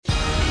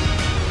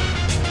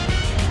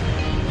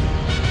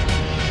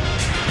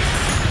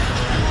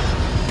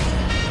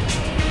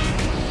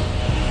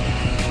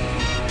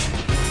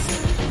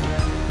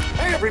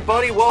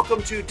everybody.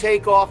 Welcome to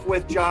Take Off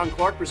with John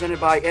Clark, presented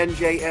by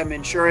NJM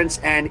Insurance,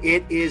 and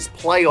it is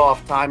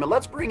playoff time. And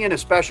let's bring in a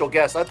special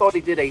guest. I thought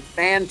he did a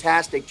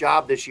fantastic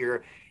job this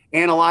year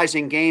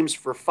analyzing games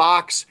for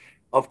Fox.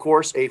 Of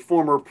course, a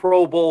former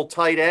Pro Bowl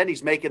tight end.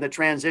 He's making the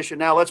transition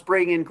now. Let's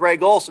bring in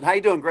Greg Olsen. How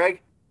you doing,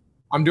 Greg?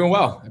 I'm doing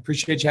well. I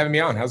appreciate you having me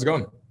on. How's it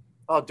going?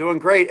 Oh, doing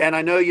great. And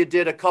I know you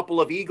did a couple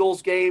of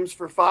Eagles games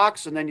for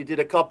Fox, and then you did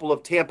a couple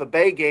of Tampa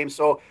Bay games.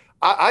 So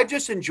I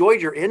just enjoyed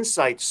your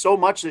insights so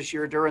much this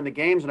year during the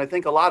games, and I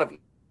think a lot of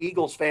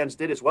Eagles fans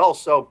did as well.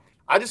 So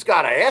I just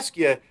got to ask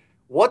you,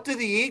 what do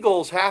the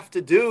Eagles have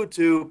to do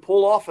to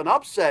pull off an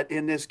upset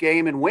in this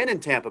game and win in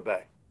Tampa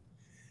Bay?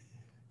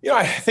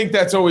 I think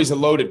that's always a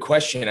loaded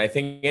question. I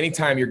think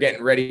anytime you're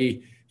getting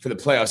ready for the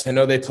playoffs, I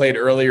know they played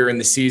earlier in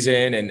the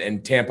season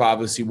and Tampa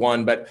obviously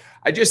won, but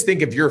I just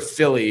think if you're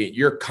Philly,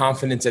 your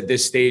confidence at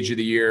this stage of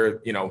the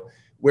year,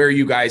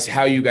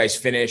 how you guys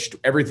finished,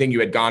 everything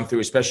you had gone through,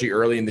 especially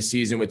early in the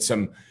season with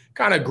some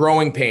kind of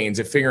growing pains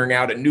of figuring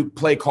out a new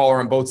play caller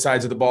on both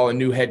sides of the ball, a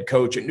new head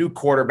coach, a new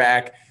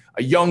quarterback,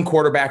 a young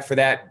quarterback for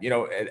that,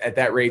 at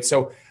that rate.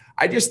 So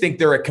I just think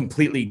they're a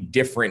completely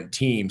different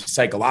team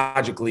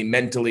psychologically,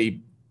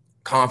 mentally,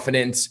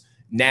 confidence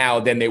now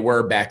than they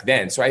were back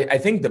then. So I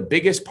think the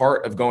biggest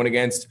part of going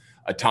against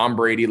a Tom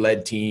Brady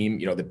led team,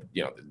 the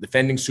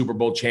defending Super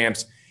Bowl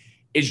champs,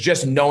 is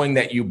just knowing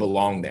that you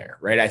belong there,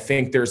 right? I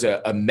think there's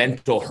a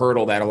mental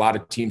hurdle that a lot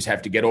of teams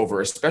have to get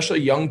over,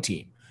 especially a young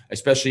team,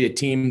 especially a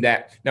team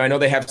that, now I know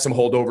they have some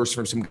holdovers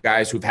from some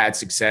guys who've had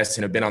success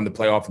and have been on the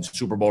playoff and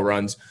Super Bowl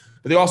runs,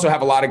 but they also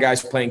have a lot of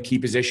guys playing key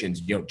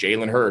positions,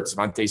 Jalen Hurts,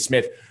 Devontae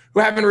Smith, who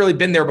haven't really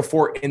been there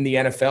before in the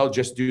NFL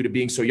just due to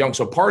being so young.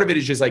 So part of it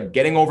is just like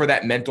getting over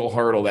that mental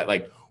hurdle that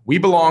like, we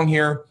belong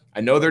here.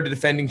 I know they're the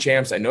defending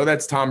champs. I know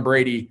that's Tom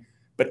Brady,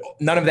 but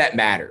none of that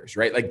matters,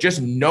 right? Like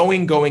just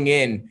knowing going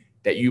in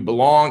that you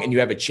belong and you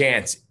have a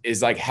chance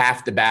is like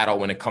half the battle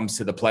when it comes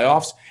to the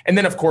playoffs. And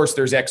then of course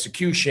there's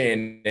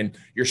execution and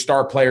your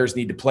star players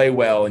need to play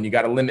well and you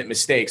got to limit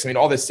mistakes. I mean,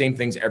 all the same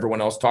things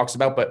everyone else talks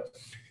about, but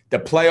the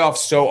playoffs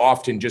so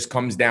often just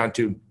comes down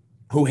to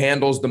who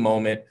handles the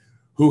moment,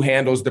 who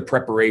handles the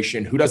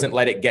preparation, who doesn't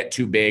let it get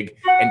too big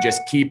and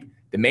just keep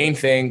the main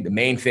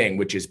thing,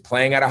 which is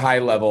playing at a high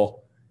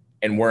level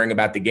and worrying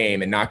about the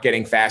game and not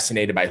getting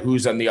fascinated by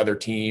who's on the other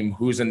team,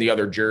 who's in the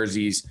other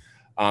jerseys.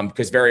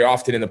 Because very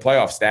often in the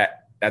playoffs,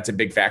 that's a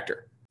big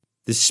factor.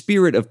 The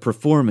spirit of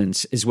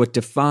performance is what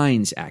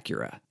defines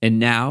Acura. And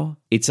now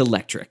it's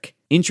electric.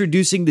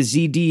 Introducing the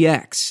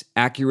ZDX,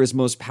 Acura's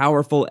most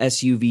powerful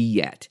SUV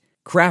yet.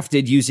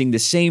 Crafted using the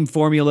same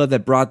formula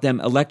that brought them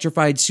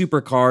electrified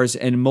supercars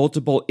and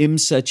multiple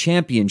IMSA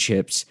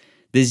championships,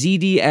 the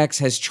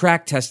ZDX has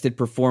track-tested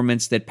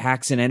performance that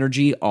packs an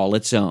energy all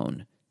its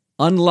own.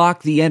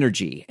 Unlock the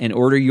energy and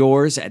order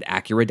yours at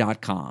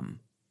Acura.com.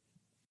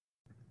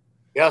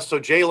 Yeah, so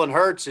Jalen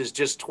Hurts is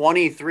just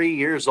 23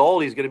 years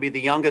old. He's going to be the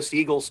youngest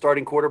Eagles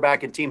starting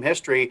quarterback in team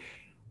history.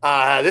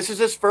 This is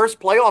his first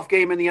playoff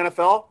game in the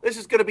NFL. This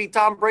is going to be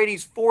Tom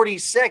Brady's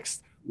 46th.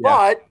 Yeah.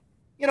 But,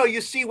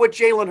 you see what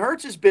Jalen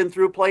Hurts has been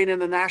through playing in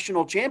the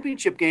national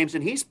championship games,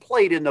 and he's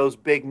played in those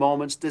big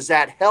moments. Does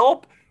that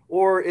help,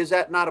 or is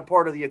that not a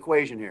part of the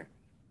equation here?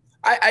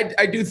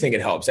 I do think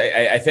it helps.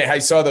 I think I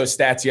saw those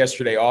stats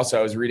yesterday also.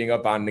 I was reading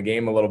up on the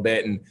game a little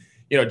bit and,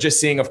 just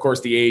seeing, of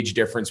course, the age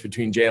difference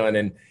between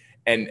Jalen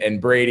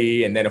and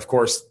Brady. And then, of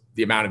course,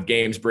 the amount of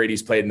games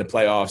Brady's played in the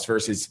playoffs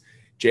versus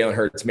Jalen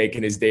Hurts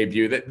making his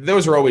debut.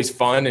 Those are always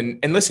fun.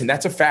 And listen,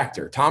 that's a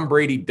factor. Tom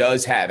Brady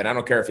does have, and I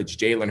don't care if it's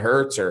Jalen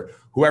Hurts or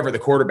whoever the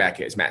quarterback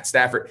is, Matt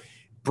Stafford,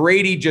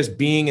 Brady just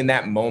being in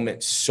that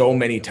moment so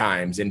many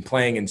times and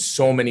playing in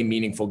so many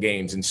meaningful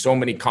games and so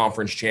many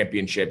conference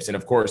championships. And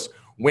of course,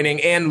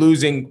 winning and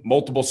losing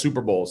multiple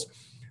Super Bowls.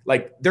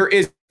 Like there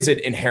is an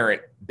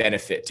inherent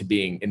benefit to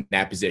being in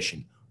that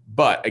position.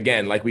 But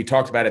again, like we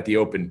talked about at the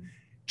open,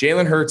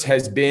 Jalen Hurts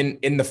has been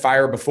in the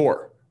fire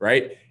before,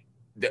 right?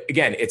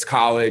 Again, it's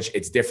college,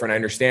 it's different, I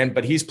understand,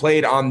 but he's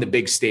played on the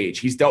big stage.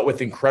 He's dealt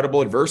with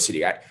incredible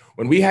adversity.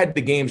 When we had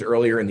the games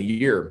earlier in the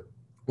year,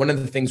 one of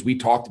the things we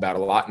talked about a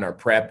lot in our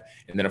prep,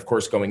 and then of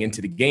course going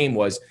into the game,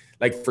 was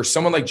like for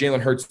someone like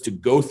Jalen Hurts to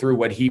go through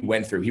what he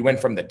went through. He went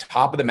from the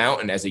top of the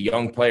mountain as a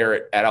young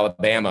player at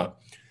Alabama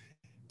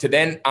to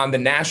then on the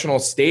national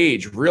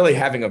stage, really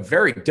having a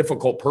very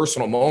difficult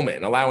personal moment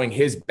and allowing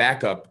his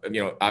backup,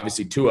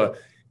 obviously Tua,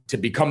 to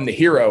become the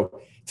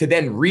hero, to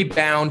then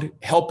rebound,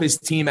 help his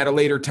team at a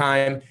later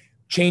time,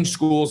 change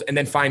schools, and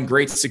then find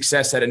great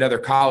success at another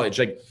college.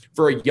 Like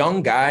for a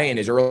young guy in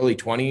his early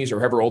 20s or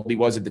however old he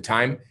was at the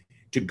time,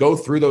 to go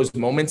through those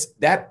moments,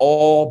 that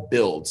all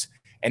builds.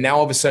 And now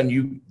all of a sudden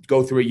you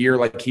go through a year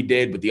like he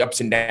did with the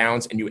ups and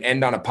downs and you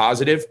end on a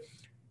positive.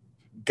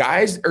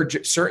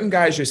 Certain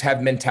guys just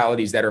have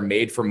mentalities that are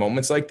made for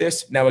moments like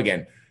this. Now,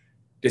 again,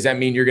 does that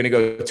mean you're going to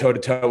go toe to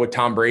toe with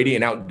Tom Brady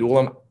and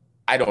outduel him?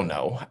 I don't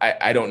know.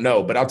 I don't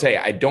know, but I'll tell you,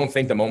 I don't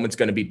think the moment's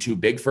going to be too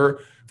big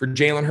for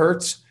Jalen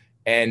Hurts.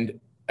 And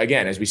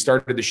again, as we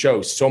started the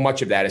show, so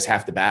much of that is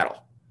half the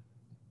battle.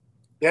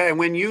 Yeah, and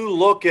when you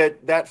look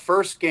at that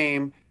first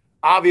game,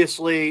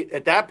 obviously,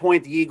 at that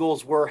point, the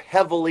Eagles were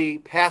heavily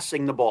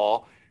passing the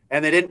ball,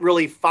 and they didn't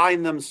really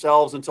find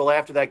themselves until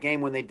after that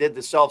game when they did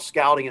the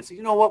self-scouting and said,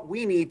 you know what,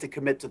 we need to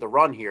commit to the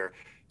run here.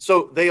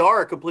 So they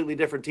are a completely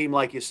different team,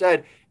 like you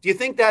said. Do you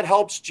think that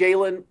helps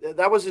Jalen?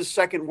 That was his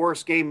second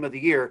worst game of the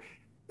year,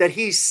 that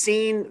he's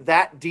seen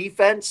that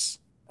defense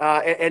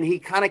and he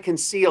kind of can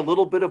see a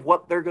little bit of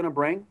what they're going to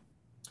bring?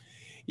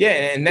 Yeah,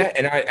 and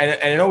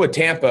I know with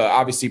Tampa,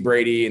 obviously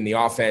Brady and the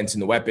offense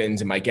and the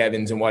weapons and Mike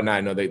Evans and whatnot.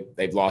 I know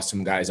they've lost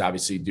some guys,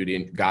 obviously due to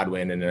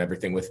Godwin and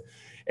everything with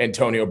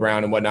Antonio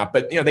Brown and whatnot.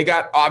 But they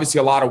got obviously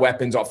a lot of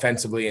weapons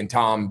offensively in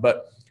Tom,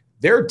 but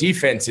their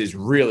defense is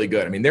really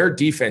good. I mean, their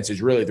defense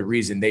is really the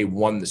reason they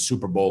won the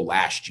Super Bowl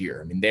last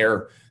year. I mean,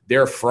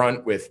 their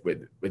front with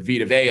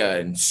Vita Vea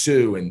and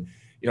Sue, and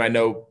I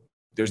know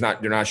they're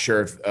not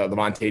sure if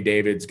Levante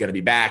David's going to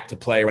be back to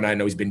play when I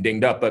know he's been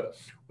dinged up, but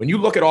when you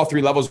look at all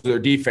three levels of their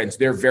defense,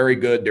 they're very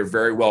good. They're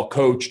very well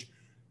coached.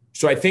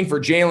 So I think for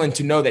Jalen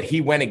to know that he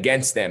went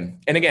against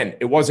them, and again,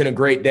 it wasn't a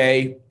great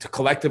day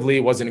collectively,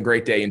 it wasn't a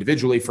great day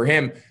individually for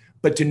him,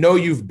 but to know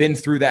you've been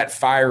through that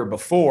fire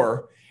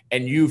before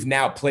and you've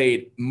now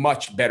played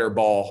much better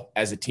ball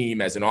as a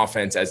team, as an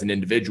offense, as an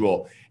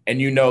individual,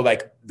 and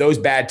like those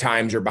bad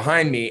times are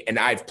behind me and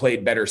I've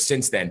played better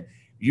since then.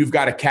 You've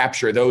got to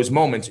capture those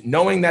moments,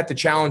 knowing that the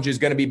challenge is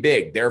going to be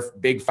big. Their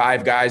big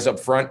five guys up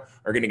front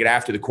are going to get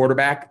after the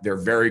quarterback. They're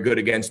very good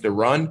against the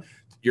run.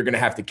 You're going to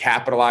have to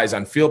capitalize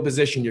on field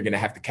position. You're going to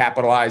have to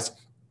capitalize.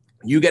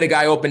 You get a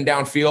guy open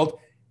downfield,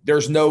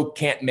 there's no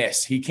can't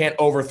miss. He can't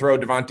overthrow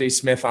Devontae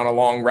Smith on a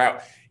long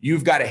route.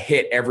 You've got to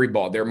hit every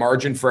ball. Their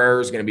margin for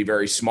error is going to be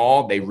very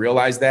small. They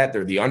realize that.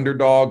 They're the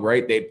underdog,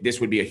 right? This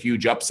would be a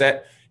huge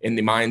upset in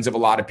the minds of a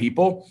lot of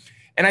people.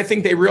 And I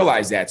think they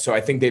realize that. So I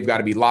think they've got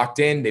to be locked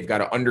in. They've got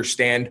to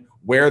understand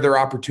where their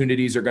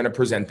opportunities are going to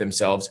present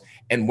themselves.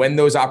 And when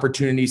those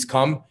opportunities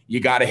come, you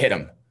got to hit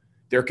them.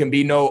 There can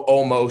be no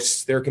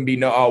almost. There can be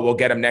no, oh, we'll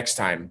get them next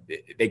time.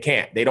 They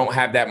can't. They don't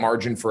have that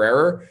margin for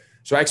error.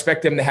 So I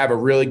expect them to have a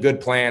really good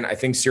plan. I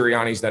think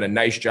Sirianni's done a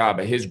nice job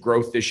of his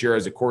growth this year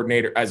as a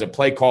coordinator, as a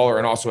play caller,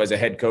 and also as a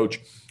head coach.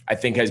 I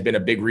think has been a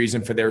big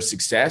reason for their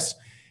success.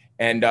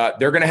 And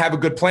they're going to have a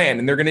good plan,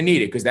 and they're going to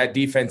need it because that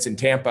defense in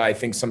Tampa, I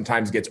think,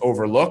 sometimes gets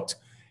overlooked.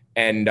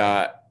 And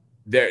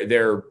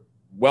they're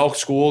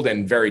well-schooled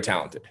and very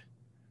talented.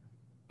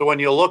 So when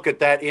you look at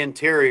that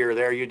interior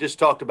there, you just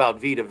talked about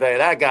Vita Vea.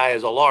 That guy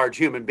is a large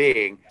human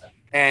being.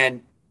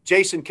 And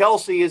Jason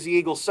Kelce is the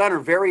Eagles center,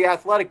 very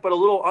athletic, but a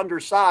little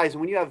undersized. And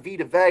when you have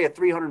Vita Vea at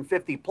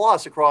 350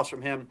 plus across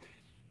from him,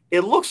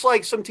 it looks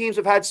like some teams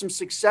have had some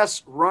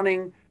success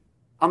running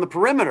on the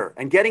perimeter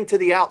and getting to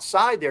the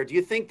outside there. Do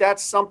you think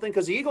that's something?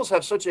 Because the Eagles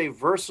have such a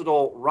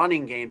versatile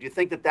running game. Do you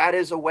think that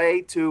is a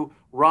way to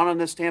run on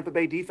this Tampa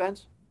Bay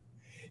defense?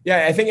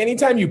 Yeah, I think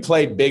anytime you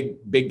play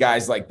big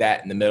guys like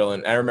that in the middle,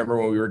 and I remember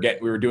when we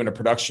were doing a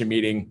production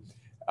meeting,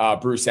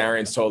 Bruce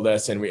Arians told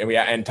us,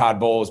 and Todd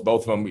Bowles,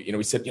 both of them,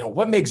 we said,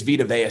 what makes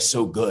Vita Vea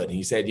so good? And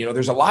he said,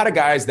 there's a lot of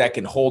guys that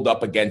can hold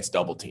up against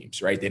double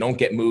teams, right? They don't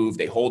get moved,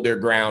 they hold their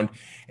ground,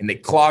 and they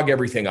clog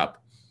everything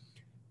up.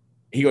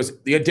 He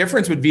goes, the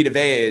difference with Vita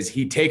Vea is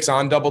he takes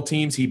on double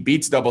teams, he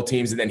beats double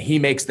teams, and then he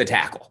makes the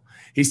tackle.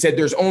 He said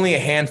there's only a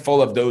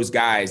handful of those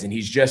guys, and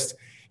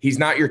he's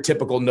not your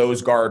typical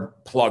nose guard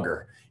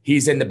plugger.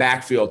 He's in the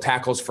backfield,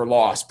 tackles for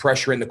loss,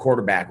 pressure in the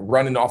quarterback,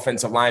 running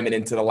offensive linemen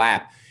into the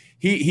lap.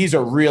 He's a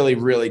really,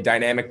 really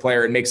dynamic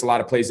player and makes a lot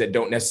of plays that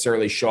don't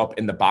necessarily show up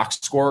in the box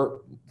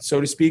score,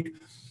 so to speak.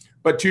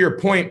 But to your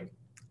point,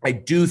 I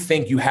do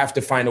think you have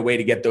to find a way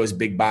to get those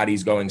big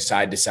bodies going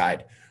side to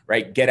side,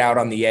 right? Get out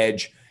on the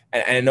edge.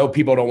 And I know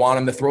people don't want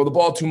him to throw the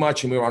ball too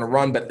much and we want to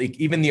run, but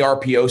even the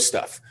RPO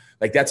stuff,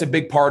 that's a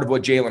big part of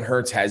what Jalen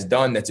Hurts has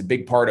done. That's a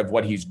big part of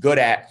what he's good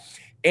at.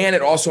 And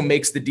it also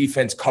makes the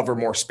defense cover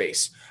more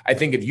space. I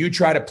think if you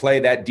try to play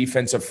that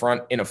defensive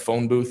front in a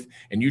phone booth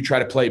and you try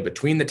to play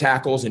between the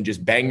tackles and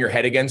just bang your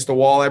head against the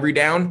wall every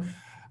down,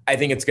 I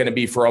think it's going to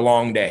be for a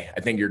long day.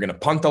 I think you're going to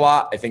punt a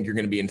lot. I think you're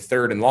going to be in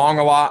third and long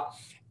a lot.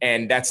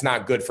 And that's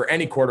not good for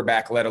any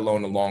quarterback, let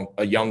alone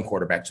a young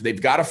quarterback. So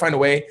they've got to find a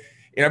way.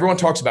 Everyone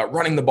talks about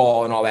running the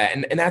ball and all that,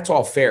 and that's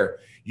all fair.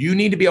 You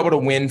need to be able to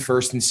win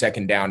first and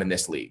second down in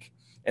this league.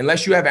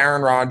 Unless you have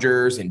Aaron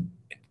Rodgers and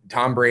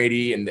Tom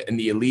Brady and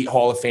the elite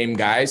Hall of Fame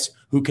guys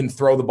who can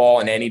throw the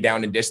ball in any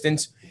down and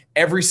distance,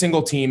 every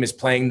single team is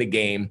playing the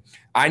game.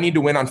 I need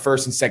to win on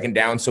first and second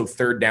down, so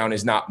third down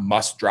is not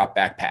must drop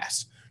back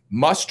pass.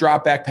 Must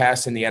drop back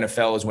pass in the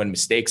NFL is when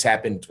mistakes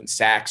happen, when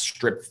sacks,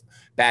 strip,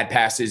 bad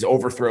passes,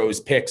 overthrows,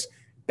 picks.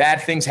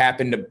 Bad things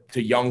happen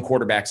to young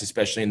quarterbacks,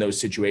 especially in those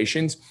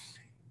situations.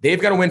 They've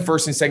got to win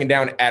first and second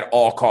down at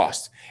all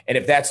costs. And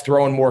if that's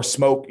throwing more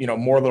smoke,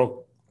 more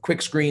little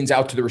quick screens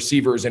out to the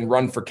receivers and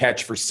run for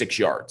catch for 6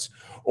 yards,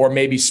 or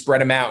maybe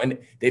spread them out. And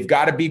they've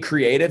got to be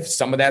creative.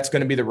 Some of that's going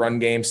to be the run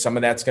game. Some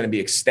of that's going to be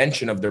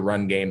extension of the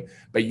run game.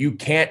 But you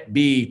can't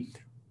be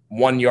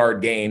 1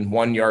 yard gain,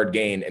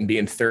 and be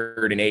in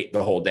 3rd and 8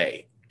 the whole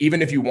day.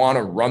 Even if you want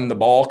to run the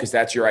ball because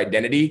that's your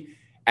identity,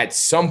 at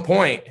some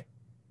point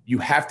you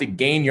have to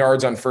gain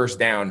yards on first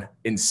down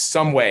in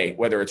some way,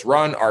 whether it's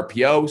run,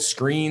 RPO,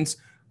 screens,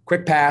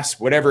 quick pass,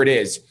 whatever it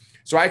is.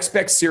 So I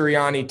expect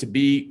Sirianni to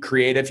be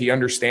creative. He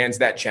understands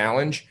that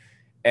challenge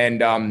and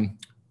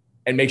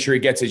make sure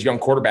he gets his young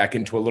quarterback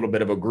into a little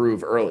bit of a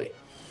groove early.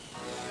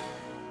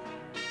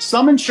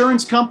 Some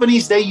insurance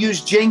companies, they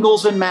use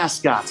jingles and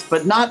mascots,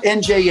 but not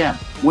NJM.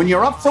 When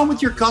you're upfront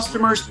with your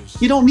customers,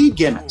 you don't need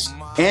gimmicks.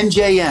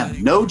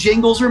 NJM, no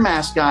jingles or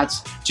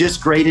mascots,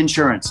 just great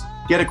insurance.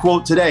 Get a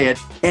quote today at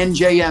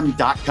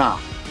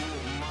njm.com.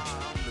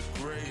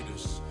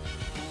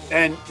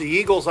 And the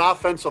Eagles'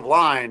 offensive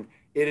line,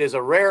 it is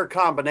a rare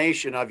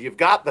combination of, you've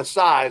got the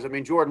size. I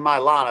mean, Jordan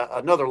Mailata,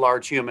 another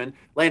large human,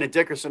 Landon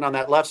Dickerson on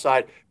that left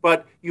side,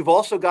 but you've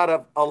also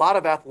got a lot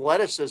of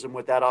athleticism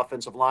with that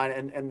offensive line,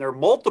 and they're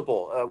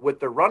multiple with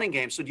their running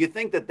game. So do you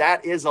think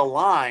that is a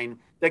line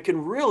that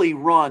can really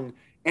run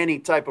any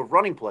type of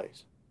running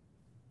plays?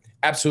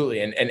 Absolutely.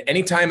 And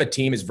anytime a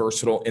team is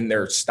versatile in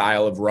their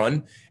style of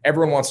run,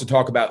 everyone wants to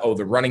talk about,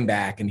 the running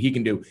back and he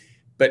can do,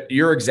 but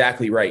you're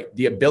exactly right.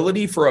 The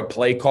ability for a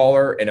play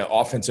caller and an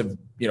offensive,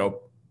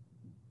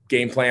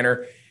 game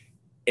planner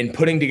in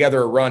putting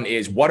together a run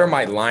is, what are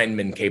my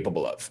linemen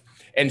capable of?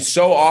 And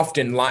so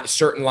often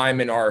certain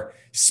linemen are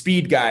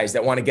speed guys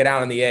that want to get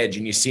out on the edge,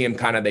 and you see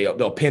them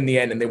they'll pin the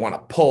end and they want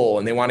to pull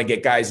and they want to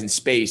get guys in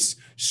space,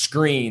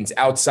 screens,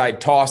 outside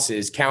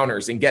tosses,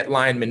 counters, and get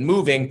linemen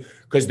moving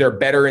because they're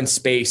better in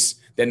space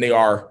than they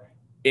are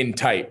in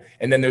tight.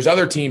 And then there's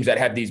other teams that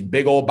have these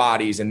big old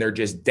bodies and they're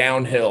just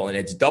downhill and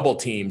it's double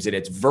teams and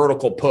it's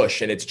vertical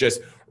push and it's just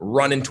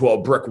run into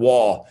a brick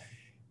wall.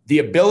 The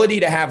ability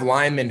to have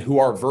linemen who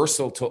are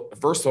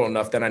versatile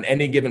enough that on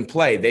any given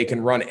play, they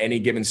can run any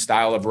given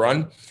style of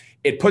run,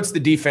 it puts the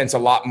defense a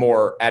lot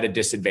more at a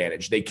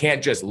disadvantage. They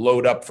can't just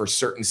load up for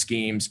certain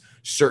schemes,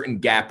 certain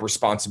gap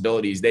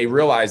responsibilities. They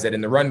realize that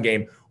in the run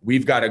game,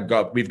 we've got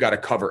to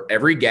cover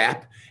every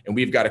gap and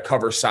we've got to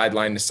cover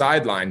sideline to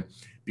sideline,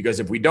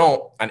 because if we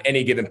don't on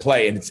any given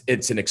play,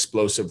 it's an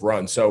explosive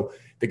run. So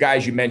the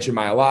guys you mentioned,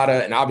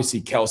 Mailata, and obviously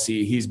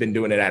Kelsey, he's been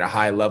doing it at a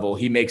high level.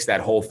 He makes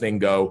that whole thing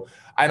go.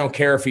 I don't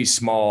care if he's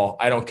small.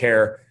 I don't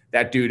care.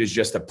 That dude is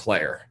just a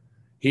player.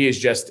 He is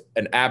just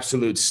an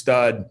absolute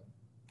stud.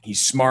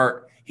 He's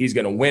smart. He's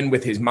going to win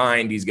with his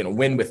mind. He's going to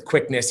win with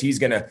quickness. He's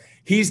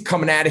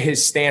coming out of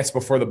his stance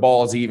before the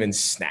ball is even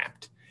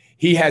snapped.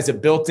 He has a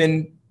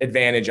built-in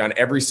advantage on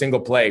every single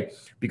play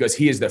because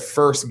he is the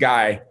first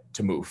guy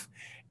to move.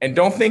 And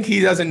don't think he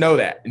doesn't know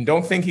that. And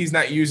don't think he's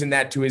not using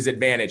that to his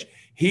advantage.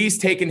 He's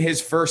taken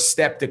his first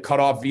step to cut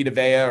off Vita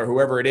Vea or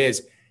whoever it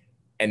is,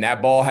 and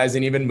that ball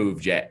hasn't even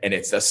moved yet. And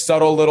it's a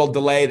subtle little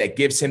delay that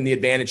gives him the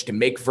advantage to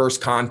make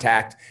first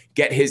contact,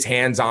 get his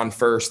hands on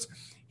first.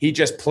 He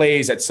just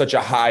plays at such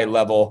a high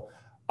level.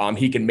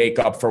 He can make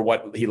up for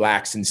what he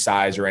lacks in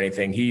size or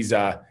anything. He's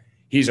a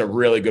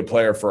really good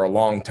player for a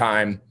long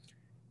time.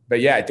 But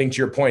yeah, I think to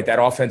your point, that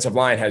offensive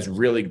line has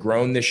really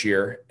grown this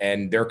year,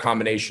 and their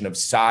combination of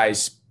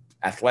size,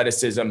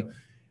 athleticism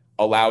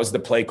allows the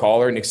play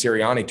caller, Nick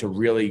Sirianni, to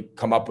really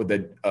come up with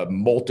a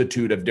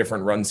multitude of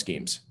different run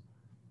schemes.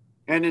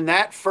 And in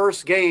that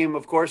first game,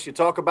 of course, you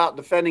talk about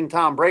defending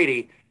Tom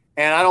Brady,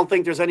 and I don't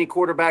think there's any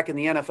quarterback in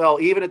the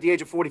NFL, even at the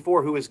age of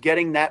 44, who is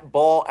getting that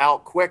ball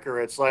out quicker.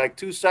 It's like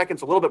 2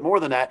 seconds, a little bit more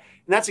than that.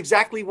 And that's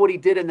exactly what he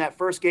did in that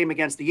first game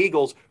against the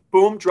Eagles.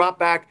 Boom, drop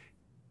back,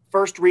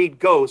 first read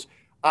goes.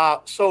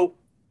 So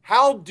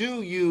how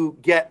do you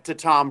get to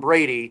Tom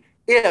Brady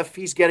if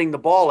he's getting the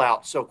ball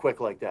out so quick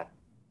like that?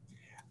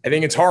 I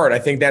think it's hard. I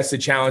think that's the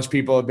challenge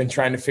people have been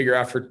trying to figure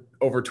out for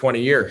over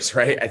 20 years,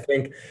 right? I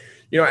think,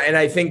 and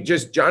I think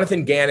just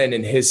Jonathan Gannon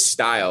and his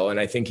style, and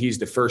I think he's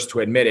the first to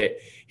admit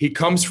it, he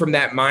comes from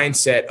that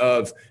mindset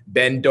of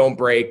bend, don't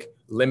break,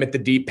 limit the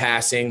deep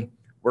passing.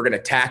 We're going to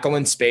tackle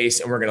in space,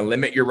 and we're going to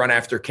limit your run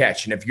after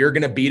catch. And if you're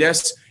going to beat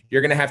us,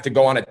 you're going to have to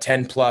go on a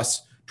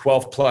 10-plus,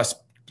 12-plus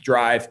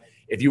drive.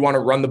 If you want to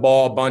run the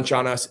ball a bunch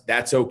on us,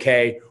 that's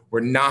okay. We're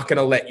not going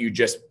to let you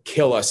just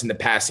kill us in the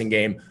passing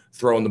game,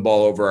 throwing the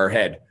ball over our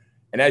head.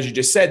 And as you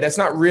just said, that's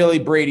not really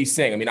Brady's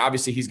thing. I mean,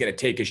 obviously he's going to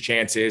take his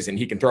chances and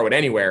he can throw it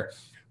anywhere,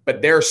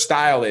 but their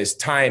style is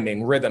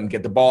timing, rhythm,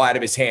 get the ball out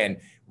of his hand,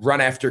 run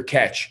after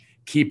catch,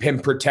 keep him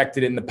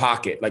protected in the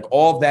pocket. Like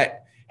all of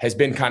that has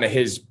been kind of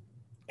his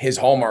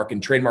hallmark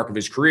and trademark of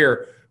his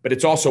career, but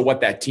it's also what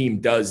that team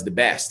does the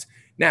best.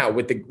 Now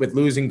with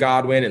losing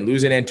Godwin and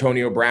losing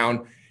Antonio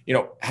Brown,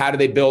 how do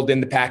they build in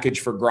the package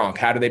for Gronk?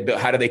 How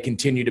do they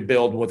continue to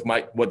build with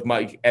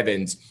Mike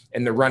Evans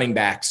and the running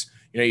backs?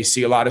 You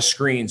see a lot of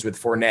screens with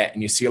Fournette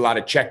and you see a lot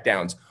of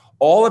checkdowns.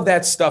 All of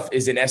that stuff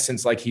is in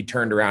essence like he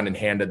turned around and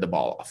handed the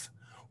ball off.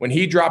 When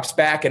he drops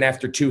back and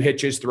after 2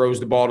 hitches throws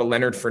the ball to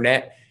Leonard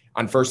Fournette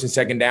on first and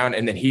second down,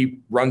 and then he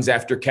runs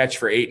after catch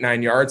for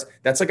 8-9 yards,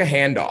 that's like a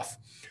handoff.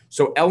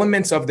 So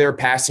elements of their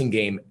passing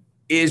game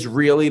is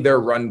really their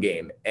run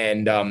game.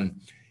 And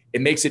it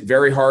makes it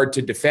very hard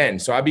to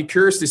defend. So I'd be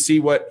curious to see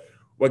what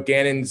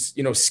Gannon's,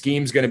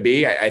 scheme's going to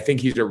be. I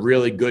think he's a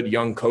really good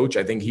young coach.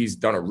 I think he's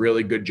done a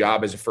really good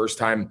job as a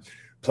first-time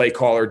play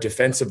caller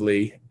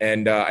defensively.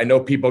 And I know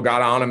people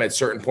got on him at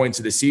certain points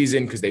of the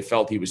season because they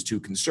felt he was too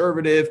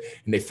conservative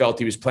and they felt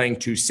he was playing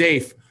too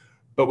safe.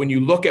 But when you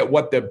look at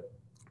what the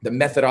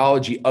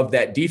methodology of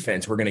that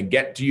defense, we're going to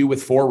get to you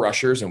with 4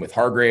 rushers and with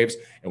Hargraves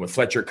and with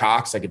Fletcher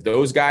Cox. Like if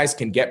those guys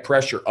can get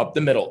pressure up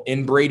the middle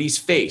in Brady's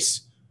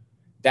face,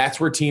 that's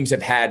where teams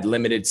have had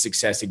limited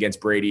success against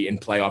Brady in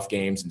playoff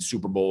games and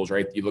Super Bowls,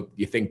 right?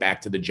 You think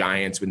back to the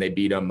Giants when they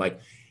beat them, like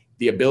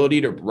the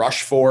ability to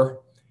rush 4,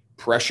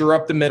 pressure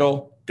up the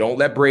middle. Don't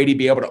let Brady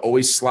be able to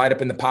always slide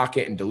up in the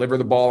pocket and deliver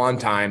the ball on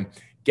time,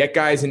 get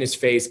guys in his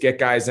face, get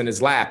guys in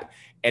his lap,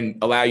 and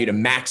allow you to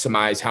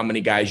maximize how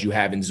many guys you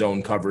have in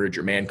zone coverage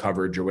or man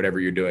coverage or whatever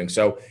you're doing.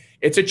 So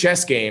it's a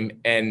chess game,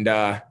 and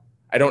I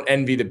don't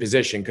envy the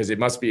position because it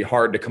must be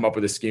hard to come up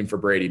with a scheme for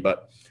Brady,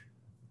 but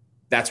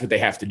that's what they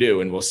have to do,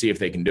 and we'll see if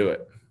they can do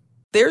it.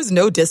 There's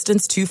no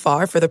distance too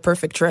far for the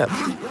perfect trip.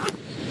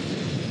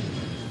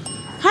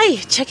 Hi,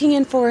 checking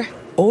in for...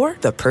 Or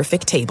the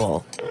perfect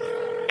table.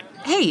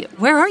 Hey,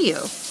 where are you?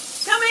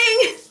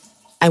 Coming!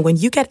 And when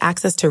you get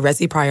access to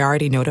Resi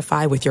Priority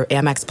Notify with your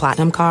Amex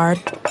Platinum card...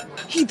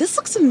 Hey, this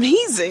looks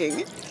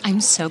amazing.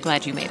 I'm so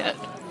glad you made it.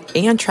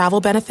 And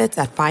travel benefits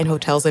at fine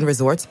hotels and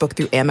resorts booked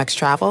through Amex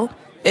Travel,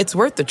 it's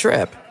worth the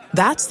trip.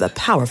 That's the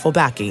powerful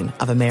backing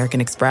of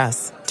American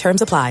Express.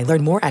 Terms apply.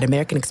 Learn more at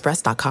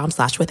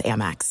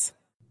americanexpress.com/withAmex.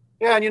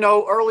 Yeah, and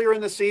earlier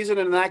in the season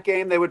in that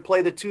game, they would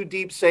play the 2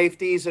 deep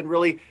safeties and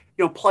really,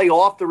 play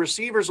off the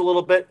receivers a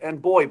little bit.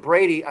 And boy,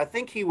 Brady, I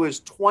think he was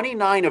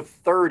 29 of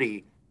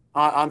 30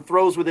 on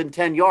throws within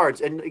 10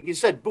 yards. And like you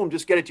said, boom,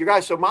 just get it to your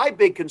guys. So my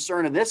big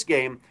concern in this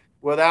game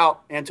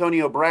without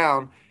Antonio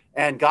Brown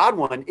and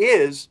Godwin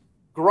is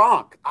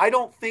Gronk. I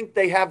don't think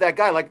they have that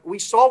guy. Like we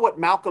saw what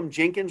Malcolm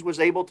Jenkins was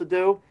able to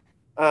do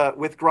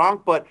with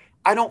Gronk, but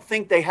I don't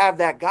think they have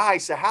that guy.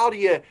 So how do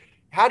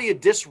you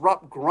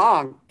disrupt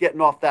Gronk getting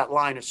off that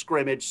line of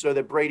scrimmage so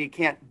that Brady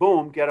can't,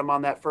 boom, get him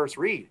on that first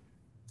read?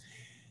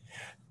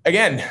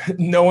 Again,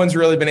 no one's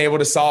really been able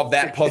to solve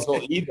that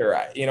puzzle either.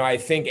 I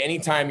think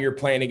anytime you're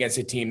playing against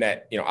a team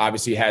that,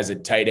 obviously has a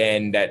tight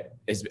end that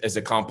is as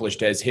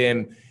accomplished as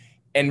him,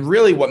 and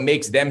really what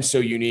makes them so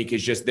unique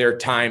is just their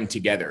time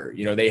together.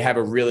 They have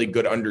a really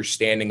good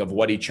understanding of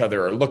what each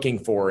other are looking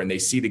for, and they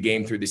see the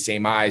game through the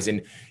same eyes.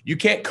 And you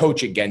can't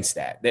coach against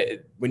that.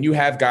 When you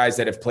have guys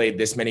that have played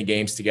this many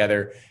games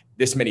together,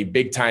 this many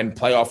big time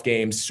playoff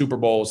games, Super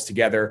Bowls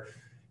together,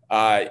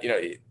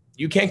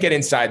 you can't get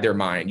inside their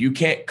mind. You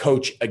can't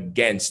coach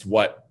against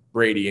what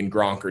Brady and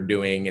Gronk are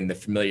doing and the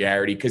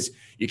familiarity because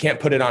you can't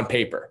put it on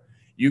paper.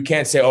 You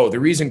can't say, oh, the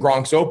reason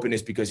Gronk's open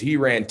is because he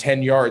ran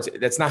 10 yards.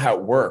 That's not how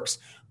it works.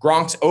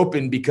 Gronk's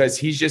open because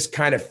he's just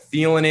kind of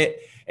feeling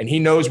it, and he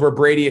knows where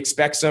Brady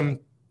expects him.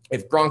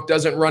 If Gronk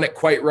doesn't run it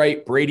quite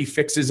right, Brady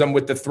fixes him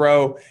with the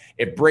throw.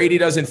 If Brady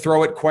doesn't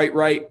throw it quite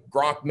right,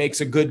 Gronk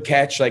makes a good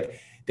catch. Like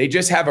they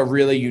just have a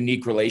really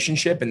unique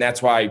relationship, and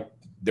that's why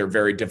they're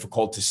very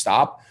difficult to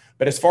stop.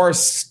 But as far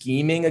as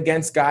scheming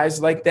against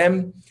guys like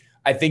them,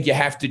 I think you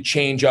have to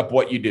change up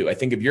what you do. I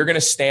think if you're going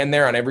to stand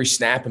there on every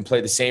snap and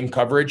play the same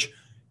coverage,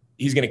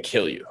 he's going to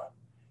kill you,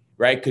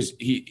 right? Because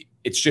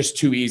it's just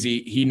too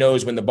easy. He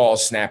knows when the ball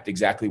is snapped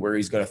exactly where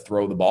he's going to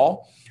throw the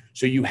ball.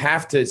 So you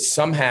have to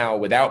somehow,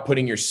 without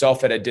putting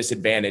yourself at a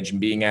disadvantage and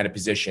being out of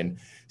position,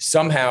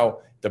 somehow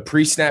the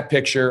pre-snap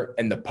picture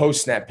and the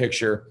post-snap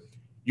picture,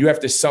 you have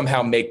to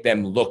somehow make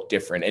them look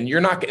different. And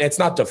it's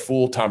not to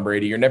fool Tom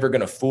Brady. You're never going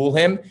to fool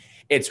him.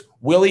 It's,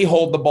 will he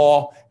hold the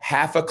ball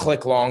half a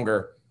click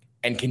longer,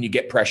 and can you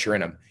get pressure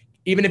in him?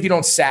 Even if you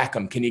don't sack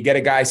him, can you get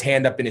a guy's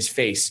hand up in his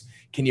face?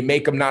 Can you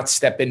make him not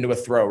step into a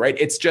throw, right?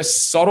 It's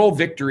just subtle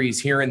victories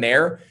here and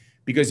there,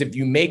 because if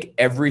you make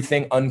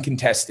everything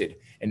uncontested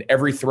and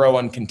every throw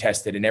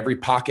uncontested and every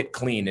pocket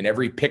clean and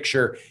every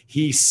picture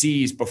he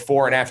sees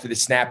before and after the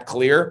snap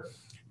clear,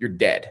 you're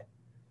dead.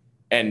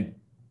 And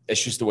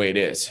it's just the way it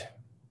is.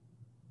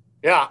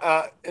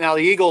 Yeah. Now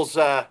the Eagles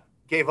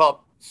gave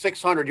up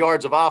 600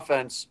 yards of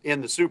offense in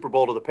the Super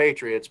Bowl to the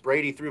Patriots.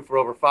 Brady threw for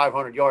over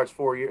 500 yards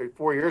 4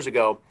 years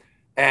ago,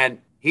 and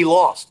he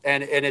lost.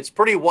 And it's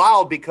pretty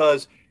wild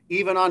because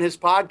even on his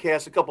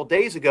podcast a couple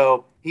days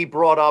ago, he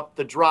brought up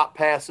the drop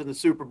pass in the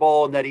Super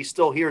Bowl and that he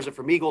still hears it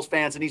from Eagles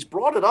fans. And he's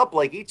brought it up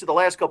like each of the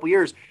last couple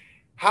years.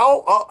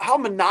 How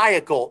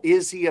maniacal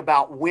is he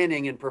about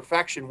winning and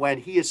perfection when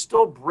he is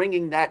still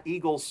bringing that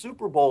Eagles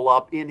Super Bowl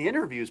up in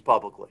interviews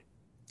publicly?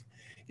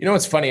 You know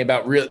what's funny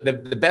about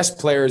the best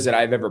players that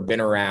I've ever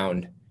been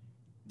around,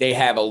 they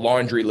have a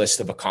laundry list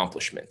of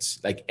accomplishments.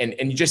 Like, and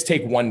you just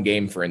take one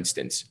game, for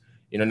instance,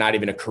 not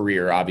even a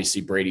career.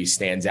 Obviously Brady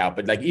stands out,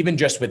 but like even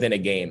just within a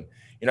game,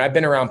 I've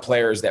been around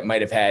players that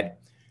might've had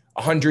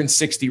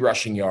 160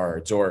 rushing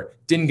yards or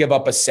didn't give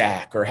up a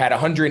sack or had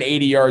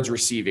 180 yards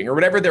receiving or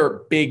whatever their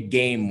big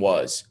game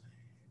was.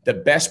 The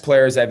best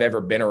players I've ever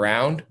been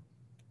around,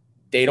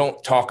 they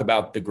don't talk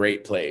about the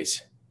great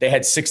plays. They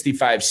had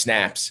 65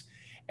 snaps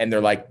and they're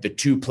like the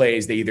 2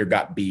 plays they either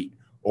got beat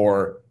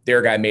or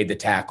their guy made the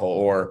tackle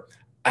or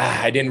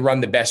I didn't run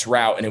the best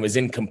route and it was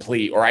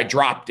incomplete or I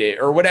dropped it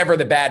or whatever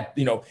the bad,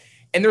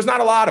 And there's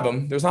not a lot of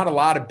them. There's not a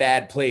lot of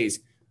bad plays,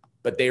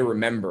 but they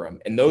remember them.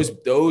 And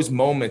those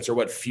moments are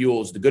what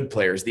fuels the good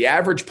players. The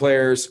average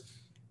players,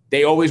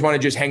 they always want to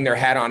just hang their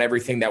hat on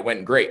everything that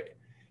went great.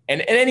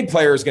 And any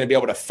player is going to be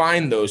able to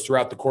find those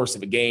throughout the course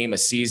of a game, a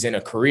season,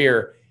 a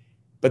career.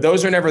 But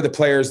those are never the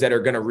players that are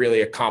going to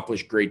really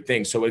accomplish great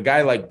things. So a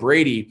guy like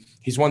Brady,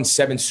 he's won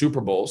 7 Super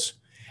Bowls,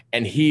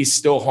 and he's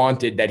still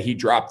haunted that he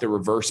dropped the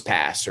reverse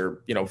pass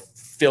or,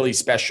 Philly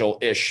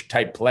special-ish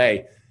type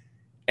play,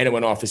 and it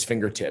went off his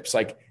fingertips.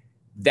 Like,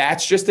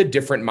 that's just a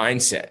different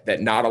mindset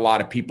that not a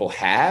lot of people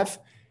have.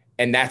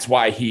 And that's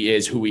why he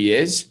is who he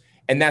is.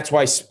 And that's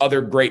why other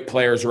great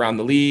players around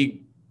the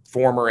league,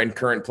 former and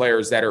current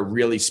players that are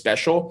really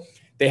special,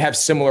 they have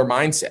similar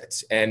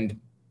mindsets. And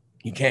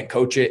you can't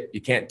coach it. You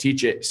can't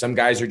teach it. Some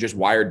guys are just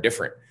wired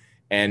different.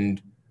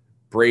 And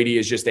Brady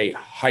is just a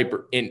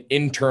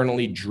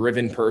internally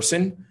driven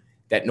person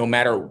that no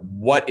matter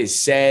what is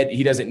said,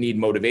 he doesn't need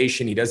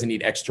motivation. He doesn't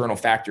need external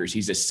factors.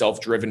 He's a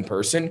self-driven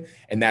person.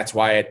 And that's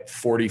why at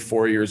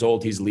 44 years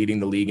old, he's leading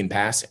the league in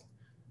passing.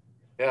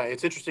 Yeah,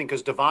 it's interesting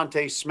because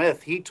Devontae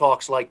Smith, he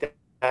talks like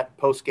that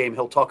post-game.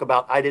 He'll talk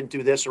about, I didn't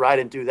do this or I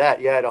didn't do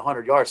that. Yeah, at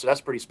 100 yards. So that's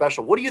pretty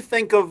special. What do you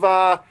think of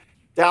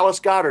Dallas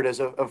Goedert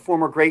as a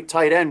former great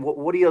tight end?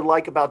 What do you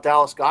like about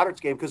Dallas Goedert's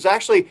game? Because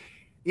actually,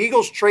 the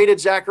Eagles traded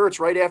Zach Ertz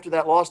right after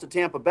that loss to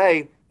Tampa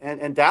Bay,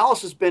 and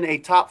Dallas has been a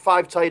top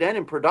 5 tight end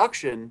in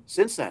production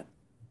since then.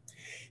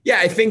 Yeah,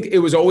 I think it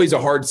was always a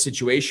hard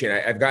situation.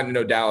 I've gotten to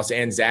know Dallas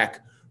and Zach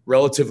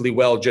relatively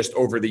well just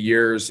over the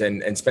years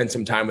and spent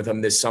some time with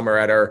them this summer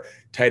at our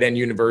tight end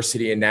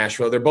university in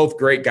Nashville. They're both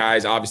great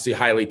guys, obviously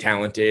highly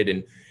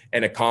talented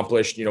and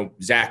accomplished.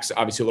 Zach's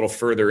obviously a little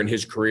further in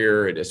his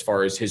career as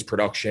far as his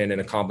production and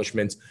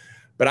accomplishments.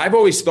 But I've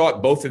always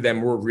thought both of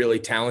them were really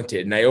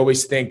talented. And I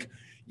always think,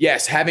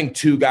 yes, having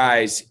 2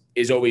 guys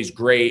is always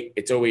great.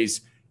 It's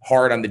always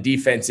hard on the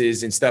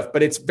defenses and stuff,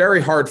 but it's very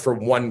hard for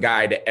one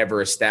guy to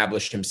ever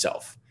establish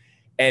himself.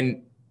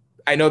 And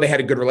I know they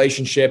had a good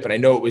relationship, and I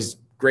know it was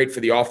great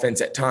for the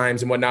offense at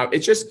times and whatnot.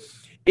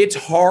 It's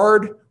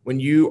hard when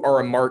you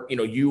are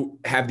you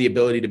have the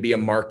ability to be a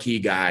marquee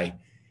guy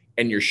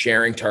and you're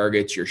sharing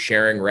targets, you're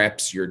sharing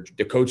reps,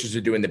 the coaches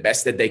are doing the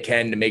best that they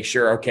can to make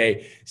sure,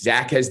 okay,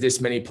 Zach has this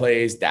many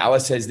plays,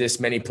 Dallas has this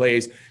many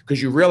plays,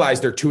 because you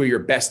realize they're 2 of your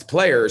best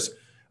players.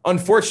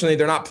 Unfortunately,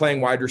 they're not playing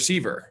wide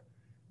receiver.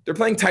 They're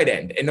playing tight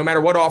end. And no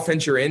matter what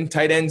offense you're in,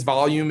 tight end's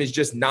volume is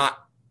just not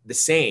the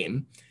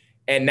same.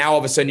 And now all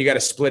of a sudden you got to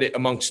split it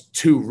amongst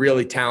 2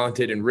 really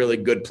talented and really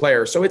good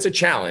players. So it's a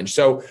challenge.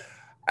 So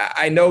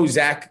I know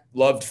Zach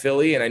loved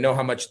Philly, and I know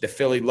how much the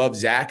Philly loves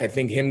Zach. I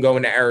think him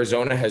going to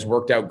Arizona has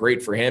worked out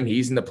great for him.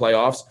 He's in the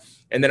playoffs.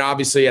 And then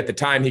obviously at the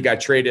time he got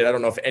traded, I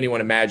don't know if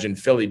anyone imagined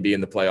Philly be in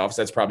the playoffs.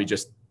 That's probably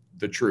just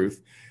the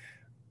truth.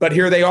 But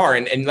here they are.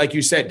 And like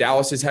you said,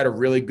 Dallas has had a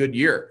really good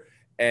year.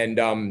 And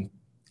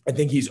I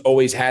think he's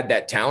always had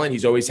that talent.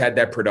 He's always had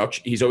that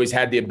production. He's always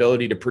had the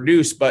ability to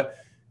produce. But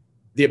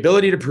the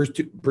ability to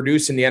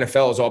produce in the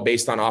NFL is all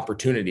based on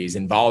opportunities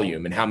and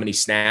volume and how many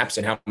snaps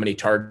and how many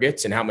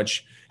targets and how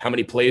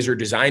many plays are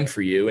designed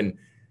for you. And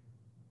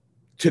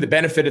to the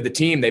benefit of the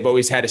team, they've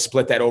always had to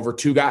split that over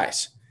 2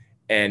 guys.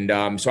 And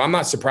so I'm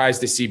not surprised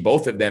to see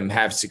both of them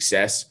have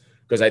success,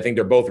 because I think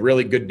they're both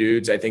really good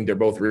dudes. I think they're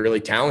both really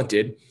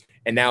talented.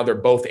 And now they're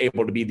both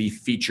able to be the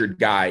featured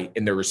guy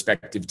in their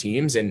respective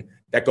teams. And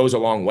that goes a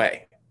long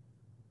way.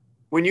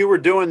 When you were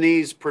doing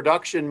these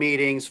production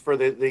meetings for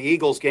the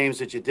Eagles games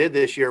that you did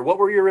this year, what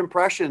were your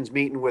impressions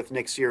meeting with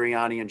Nick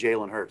Sirianni and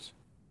Jalen Hurts?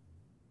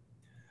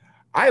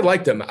 I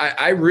liked him.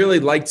 I really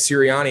liked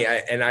Sirianni.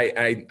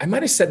 I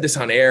might have said this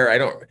on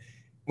air.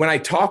 When I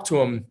talked to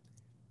him,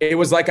 it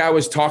was like I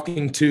was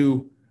talking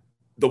to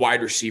the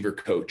wide receiver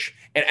coach.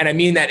 And I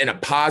mean that in a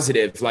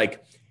positive,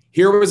 like,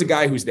 here was a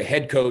guy who's the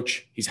head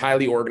coach. He's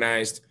highly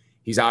organized.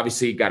 He's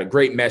obviously got a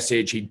great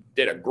message. He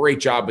did a great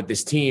job with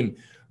this team.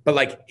 But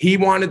like, he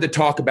wanted to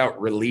talk about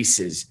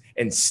releases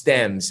and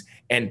stems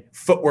and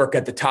footwork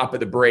at the top of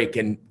the break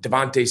and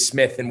Devontae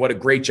Smith and what a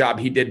great job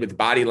he did with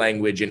body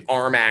language and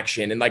arm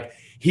action. And like,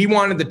 he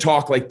wanted to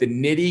talk like the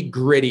nitty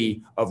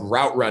gritty of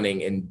route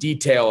running and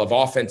detail of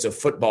offensive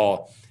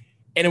football.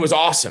 And it was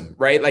awesome,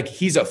 right? Like,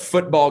 he's a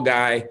football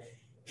guy.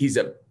 He's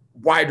a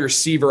wide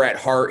receiver at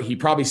heart. He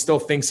probably still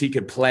thinks he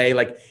could play.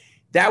 Like,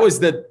 that was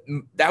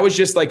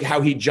just like how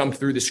he jumped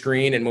through the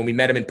screen. And when we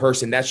met him in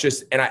person, that's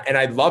just, and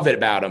I love it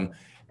about him.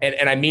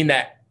 And I mean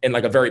that in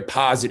like a very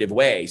positive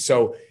way.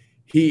 So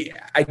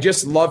I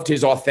just loved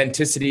his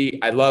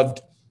authenticity. I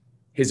loved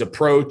his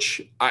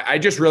approach. I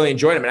just really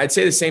enjoyed him. And I'd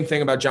say the same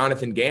thing about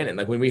Jonathan Gannon.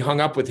 Like, when we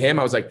hung up with him,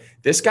 I was like,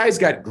 this guy's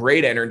got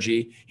great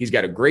energy. He's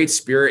got a great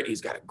spirit.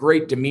 He's got a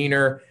great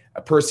demeanor,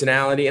 a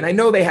personality. And I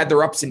know they had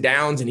their ups and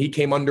downs, and he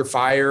came under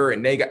fire,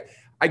 and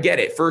I get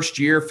it, first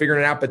year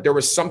figuring it out, but there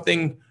was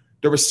something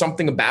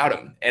about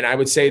him. And I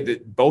would say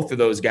that both of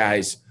those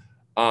guys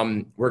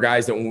were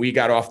guys that when we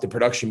got off the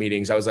production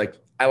meetings, I was like,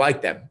 I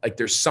like them. Like,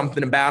 there's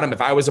something about them.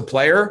 If I was a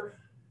player,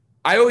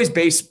 I always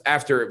base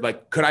after,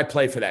 like, could I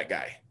play for that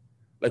guy?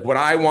 Like, would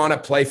I want to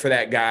play for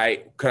that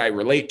guy? Could I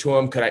relate to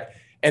him?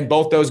 And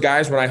both those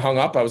guys, when I hung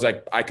up, I was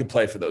like, I could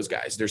play for those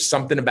guys. There's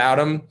something about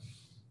them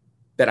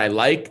that I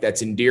like,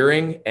 that's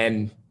endearing,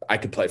 and I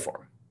could play for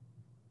them.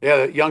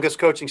 Yeah, the youngest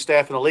coaching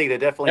staff in the league. They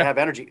definitely have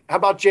energy. How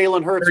about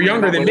Jalen Hurts? They're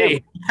younger than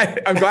me.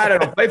 I'm glad I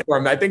don't play for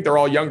them. I think they're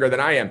all younger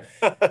than I am.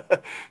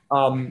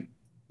 And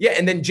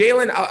then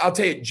Jalen, I'll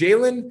tell you,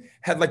 Jalen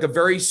had like a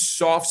very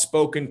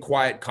soft-spoken,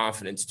 quiet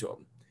confidence to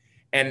him.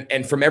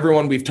 And from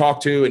everyone we've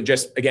talked to, and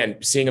just, again,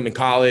 seeing him in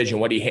college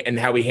and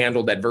how he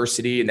handled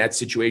adversity in that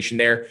situation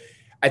there,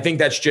 I think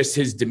that's just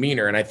his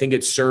demeanor. And I think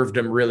it served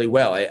him really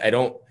well.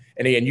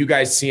 And again, you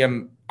guys see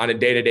him on a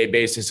day-to-day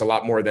basis a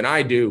lot more than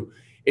I do.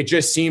 It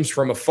just seems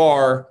from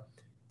afar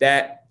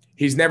that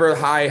he's never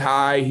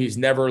high, he's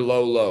never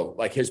low.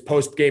 Like his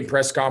post-game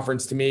press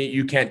conference to me,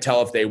 you can't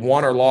tell if they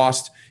won or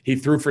lost. He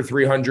threw for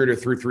 300 or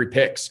threw 3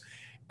 picks.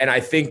 And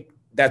I think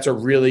that's a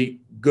really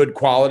good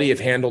quality if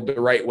handled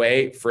the right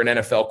way for an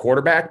NFL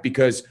quarterback,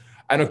 because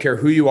I don't care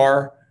who you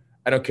are.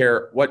 I don't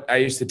care what I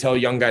used to tell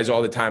young guys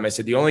all the time. I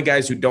said, the only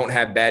guys who don't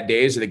have bad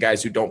days are the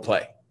guys who don't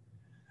play.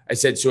 I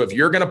said, so if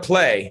you're going to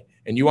play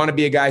and you want to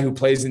be a guy who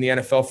plays in the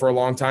NFL for a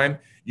long time,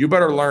 you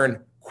better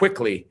learn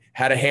quickly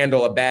how to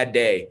handle a bad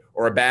day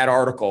or a bad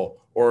article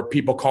or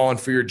people calling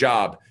for your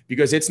job,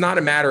 because it's not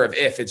a matter of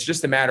if, it's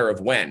just a matter of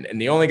when. And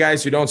the only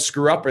guys who don't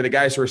screw up are the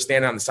guys who are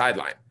standing on the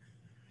sideline.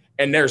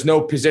 And there's no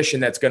position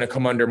that's going to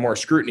come under more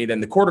scrutiny than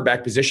the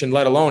quarterback position,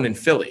 let alone in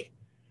Philly,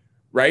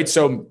 right?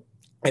 So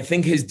I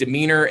think his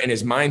demeanor and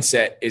his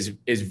mindset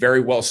is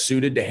very well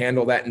suited to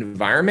handle that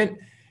environment.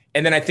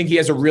 And then I think he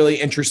has a really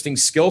interesting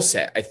skill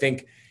set. I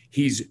think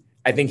he's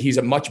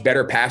a much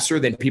better passer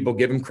than people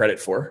give him credit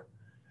for.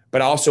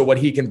 But also what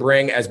he can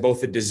bring as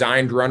both a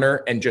designed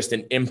runner and just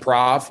an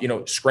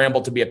improv,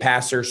 scramble to be a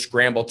passer,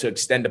 scramble to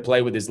extend a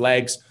play with his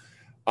legs.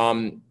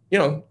 You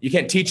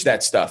can't teach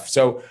that stuff.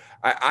 So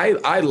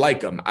I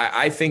like him.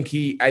 I think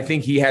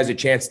he has a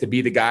chance to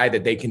be the guy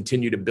that they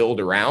continue to build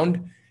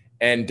around,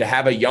 and to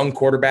have a young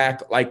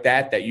quarterback like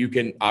that you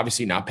can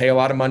obviously not pay a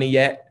lot of money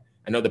yet.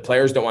 I know the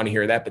players don't want to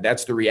hear that, but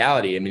that's the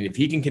reality. I mean, if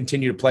he can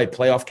continue to play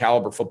playoff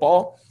caliber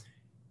football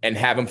and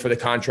have him for the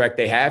contract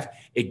they have,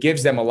 it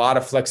gives them a lot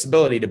of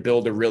flexibility to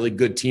build a really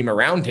good team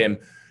around him.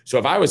 So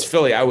if I was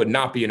Philly, I would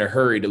not be in a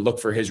hurry to look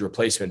for his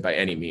replacement by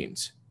any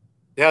means.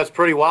 Yeah, it's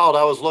pretty wild.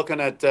 I was looking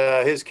at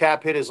his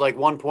cap hit is like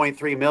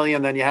 $1.3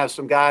 million. Then you have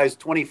some guys,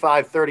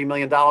 $25-30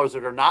 million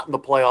that are not in the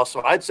playoffs.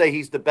 So I'd say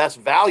he's the best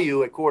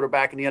value at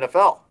quarterback in the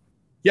NFL.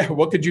 Yeah,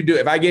 what could you do?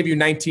 If I gave you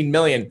 $19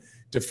 million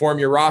to form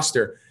your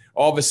roster,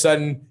 all of a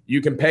sudden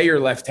you can pay your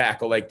left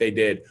tackle like they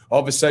did. All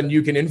of a sudden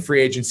you can in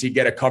free agency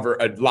get a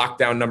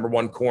lockdown number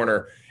 1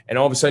 corner. And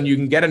all of a sudden you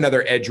can get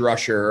another edge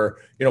rusher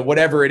or,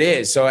 whatever it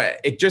is. So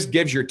it just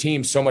gives your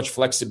team so much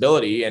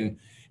flexibility. And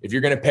if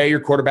you're going to pay your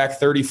quarterback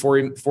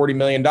 $40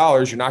 million,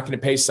 you're not going to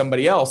pay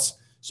somebody else.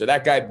 So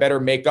that guy better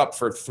make up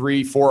for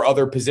 3-4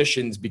 other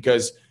positions,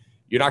 because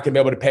you're not going to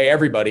be able to pay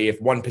everybody if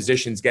one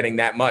position's getting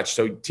that much.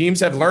 So teams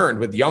have learned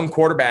with young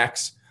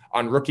quarterbacks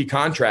on rookie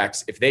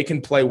contracts, if they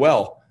can play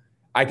well,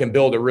 I can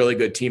build a really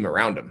good team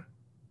around them.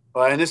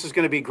 And this is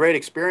going to be a great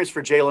experience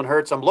for Jalen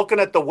Hurts. I'm looking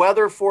at the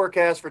weather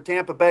forecast for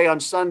Tampa Bay on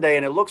Sunday,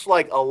 and it looks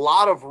like a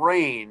lot of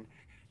rain.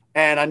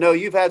 And I know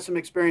you've had some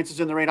experiences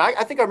in the rain.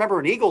 I think I remember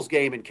an Eagles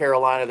game in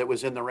Carolina that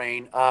was in the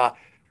rain.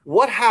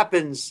 What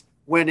happens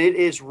when it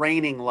is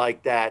raining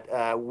like that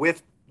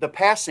with the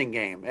passing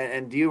game?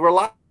 And do you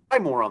rely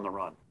more on the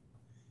run?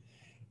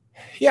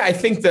 Yeah, I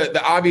think the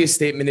obvious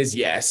statement is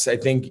yes. I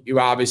think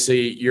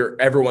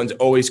everyone's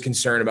always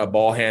concerned about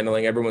ball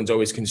handling. Everyone's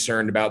always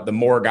concerned about the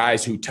more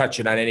guys who touch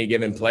it on any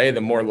given play,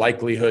 the more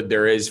likelihood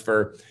there is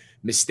for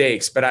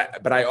mistakes.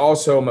 But I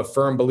also am a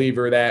firm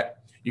believer that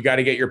you got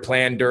to get your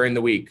plan during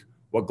the week,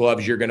 what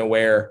gloves you're going to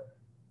wear,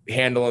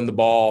 handling the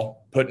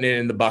ball, putting it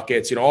in the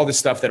buckets, all the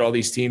stuff that all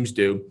these teams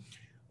do,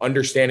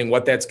 understanding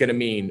what that's going to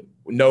mean.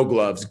 No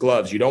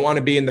gloves. You don't want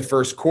to be in the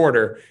first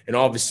quarter and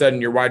all of a sudden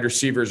your wide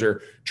receivers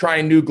are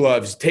trying new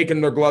gloves,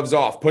 taking their gloves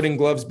off, putting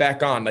gloves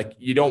back on. Like,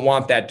 you don't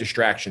want that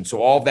distraction.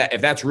 So all that,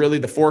 if that's really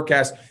the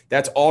forecast,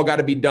 that's all got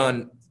to be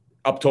done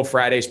up till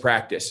Friday's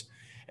practice.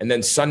 And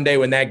then Sunday,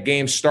 when that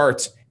game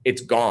starts,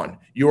 it's gone.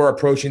 You are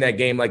approaching that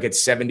game like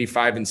it's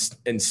 75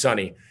 and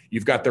sunny.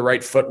 You've got the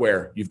right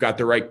footwear. You've got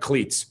the right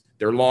cleats.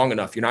 They're long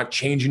enough. You're not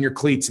changing your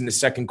cleats in the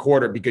second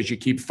quarter because you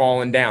keep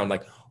falling down.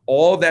 Like,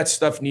 all that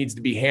stuff needs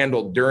to be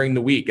handled during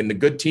the week. And the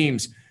good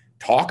teams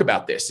talk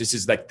about this. This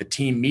is like the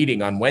team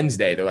meeting on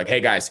Wednesday. They're like,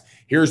 hey guys,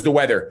 here's the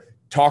weather.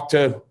 Talk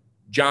to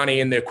Johnny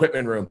in the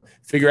equipment room,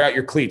 figure out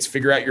your cleats,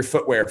 figure out your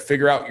footwear,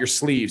 figure out your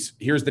sleeves.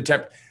 Here's the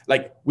temp.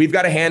 Like, we've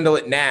got to handle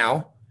it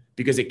now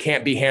because it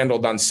can't be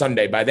handled on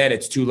Sunday. By then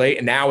it's too late.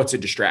 And now it's a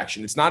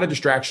distraction. It's not a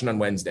distraction on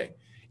Wednesday.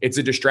 It's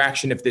a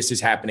distraction if this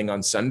is happening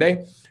on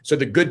Sunday. So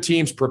the good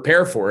teams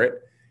prepare for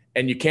it.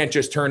 And you can't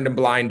just turn a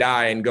blind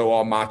eye and go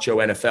all macho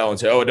NFL and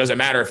say, oh, it doesn't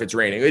matter if it's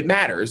raining. It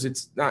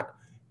matters. We're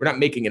not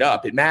making it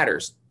up. It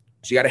matters.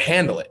 So you got to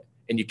handle it.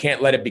 And you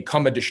can't let it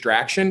become a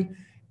distraction.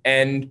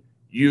 And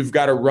you've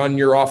got to run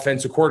your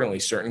offense accordingly.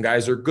 Certain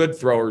guys are good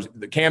throwers.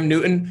 Cam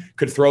Newton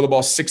could throw the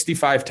ball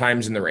 65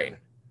 times in the rain.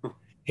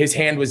 His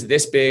hand was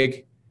this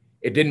big.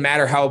 It didn't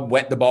matter how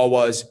wet the ball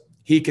was.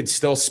 He could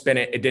still spin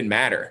it. It didn't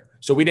matter.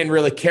 So we didn't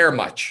really care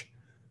much.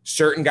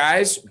 Certain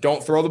guys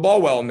don't throw the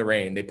ball well in the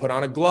rain. They put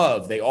on a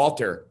glove. They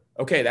alter.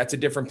 Okay, that's a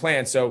different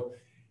plan. So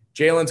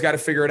Jalen's got to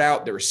figure it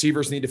out. The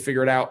receivers need to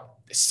figure it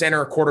out. The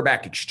center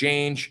quarterback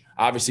exchange.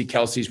 Obviously,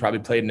 Kelsey's probably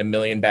played in a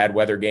million bad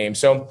weather games.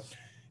 So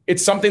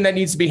it's something that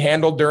needs to be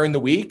handled during the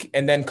week.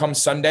 And then come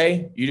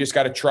Sunday, you just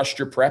got to trust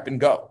your prep and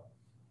go.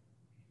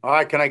 All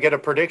right, can I get a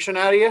prediction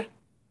out of you?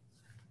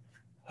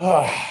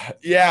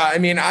 Yeah, I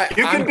mean,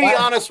 you can be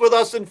honest with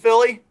us in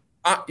Philly.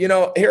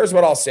 Here's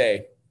what I'll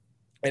say.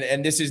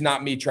 And this is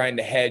not me trying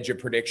to hedge a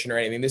prediction or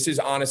anything. This is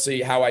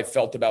honestly how I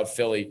felt about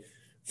Philly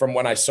from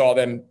when I saw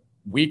them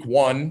week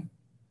 1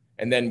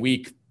 and then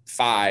week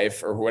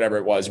 5 or whatever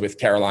it was with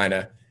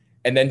Carolina,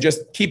 and then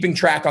just keeping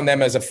track on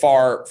them as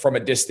afar from a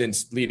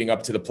distance leading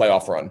up to the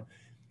playoff run.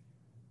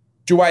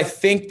 Do I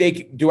think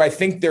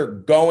they're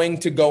going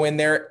to go in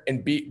there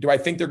and do I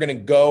think they're going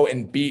to go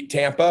and beat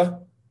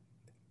Tampa?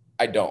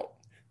 I don't.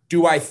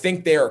 Do I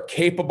think they are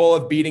capable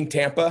of beating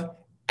Tampa?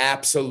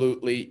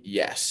 Absolutely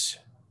yes.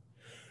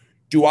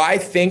 Do I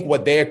think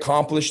what they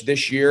accomplished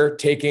this year,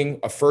 taking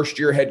a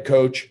first-year head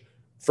coach,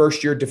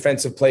 first-year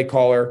defensive play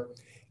caller?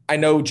 I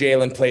know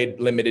Jalen played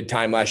limited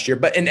time last year,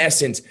 but in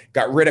essence,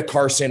 got rid of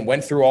Carson,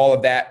 went through all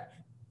of that,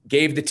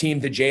 gave the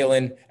team to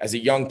Jalen as a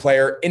young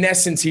player. In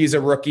essence, he's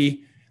a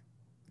rookie,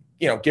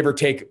 give or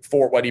take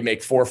 4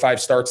 or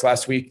 5 starts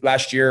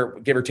last year,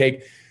 give or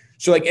take.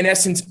 So in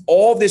essence,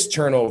 all this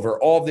turnover,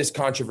 all this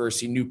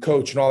controversy, new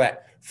coach and all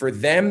that, for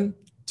them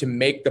to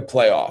make the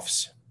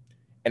playoffs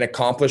and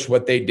accomplish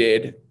what they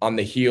did on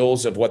the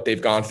heels of what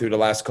they've gone through the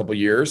last couple of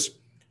years,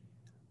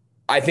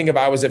 I think if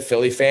I was a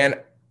Philly fan,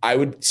 I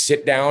would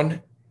sit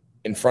down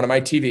in front of my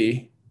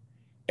TV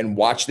and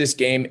watch this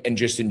game and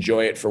just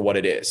enjoy it for what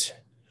it is.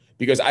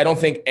 Because I don't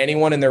think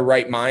anyone in their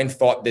right mind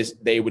thought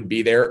they would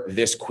be there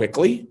this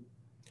quickly.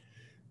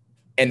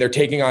 And they're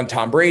taking on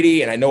Tom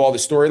Brady, and I know all the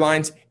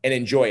storylines, and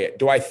enjoy it.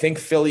 Do I think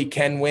Philly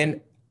can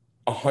win?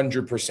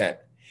 100%.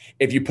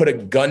 If you put a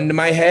gun to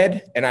my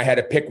head and I had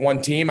to pick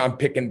one team, I'm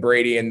picking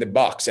Brady and the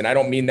Bucs. And I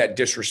don't mean that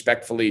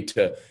disrespectfully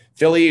to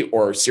Philly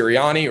or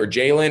Sirianni or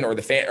Jalen or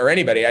the fan or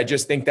anybody. I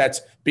just think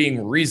that's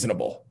being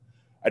reasonable.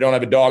 I don't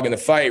have a dog in the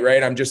fight,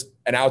 right? I'm just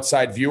an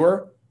outside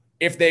viewer.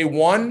 If they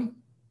won,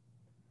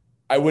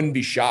 I wouldn't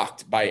be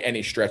shocked by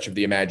any stretch of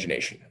the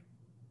imagination.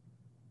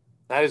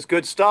 That is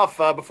good stuff.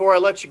 Before I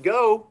let you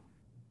go,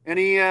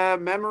 any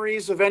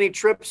memories of any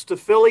trips to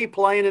Philly,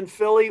 playing in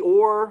Philly,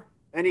 or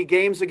any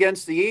games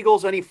against the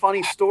Eagles? Any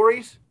funny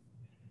stories?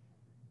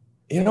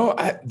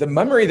 The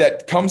memory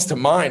that comes to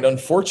mind,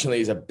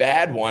 unfortunately, is a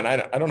bad one. I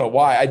don't know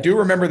why. I do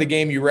remember the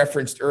game you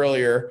referenced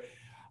earlier.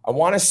 I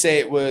want to say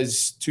it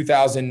was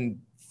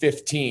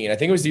 2015. I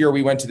think it was the year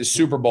we went to the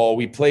Super Bowl.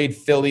 We played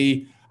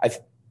Philly.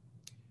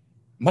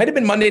 Might have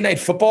been Monday Night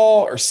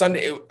Football or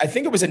Sunday. I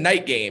think it was a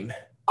night game.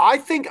 I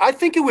think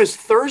it was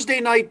Thursday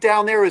night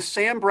down there with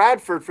Sam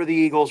Bradford for the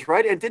Eagles,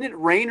 right? And didn't it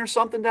rain or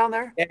something down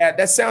there? Yeah,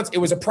 it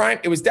was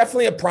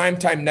definitely a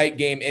primetime night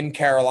game in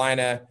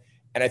Carolina,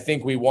 and I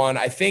think we won.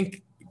 I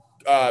think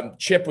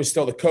Chip was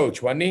still the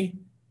coach, wasn't he?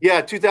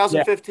 Yeah,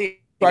 2015. Yeah.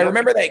 So I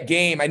remember that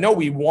game. I know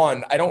we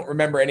won. I don't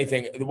remember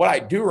anything. What I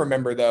do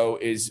remember, though,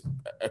 is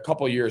a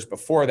couple of years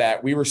before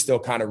that, we were still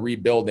kind of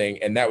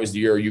rebuilding, and that was the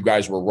year you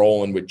guys were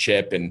rolling with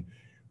Chip and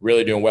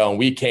really doing well. And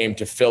we came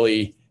to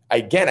Philly.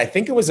 Again, I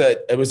think it was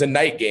a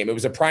night game. It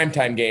was a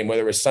primetime game,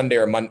 whether it was Sunday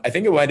or Monday. I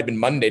think it might have been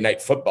Monday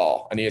Night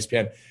Football on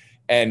ESPN.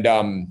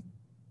 And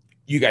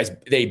you guys,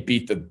 they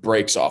beat the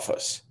brakes off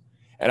us.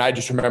 And I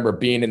just remember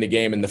being in the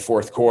game in the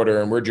fourth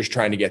quarter, and we're just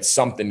trying to get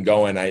something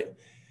going. I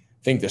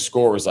think the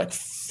score was like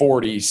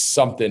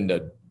 40-something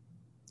to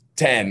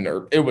 10,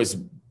 or it was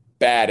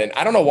bad. And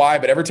I don't know why,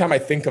 but every time I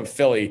think of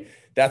Philly,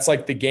 that's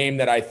like the game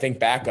that I think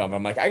back of.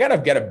 I'm like, I got to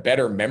get a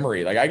better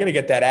memory. Like, I got to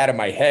get that out of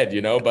my head,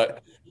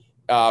 but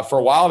for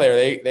a while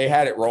there, they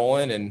had it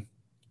rolling, and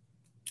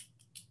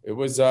it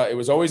was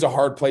always a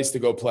hard place to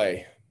go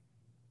play.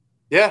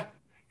 Yeah,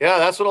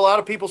 that's what a lot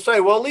of people say.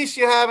 Well, at least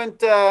you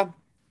haven't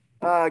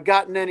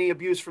gotten any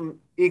abuse from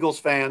Eagles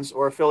fans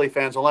or Philly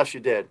fans, unless you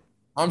did.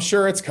 I'm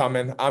sure it's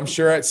coming. I'm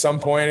sure at some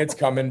point it's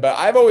coming. But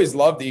I've always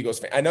loved the Eagles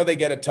fans. I know they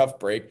get a tough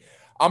break.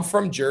 I'm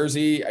from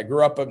Jersey. I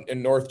grew up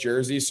in North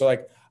Jersey, so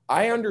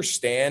I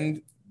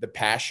understand the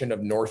passion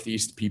of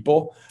Northeast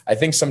people. I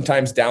think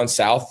sometimes down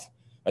south,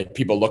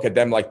 people look at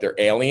them like they're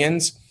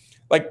aliens.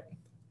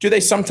 Do they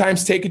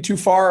sometimes take it too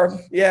far?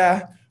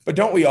 Yeah, but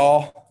don't we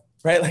all,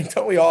 right?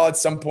 Don't we all at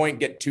some point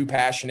get too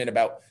passionate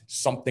about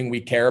something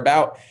we care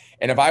about?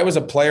 And if I was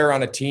a player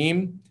on a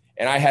team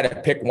and I had to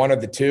pick one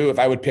of the two, if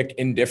I would pick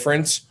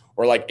indifference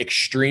or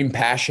extreme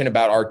passion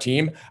about our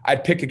team,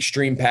 I'd pick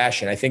extreme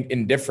passion. I think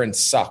indifference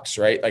sucks,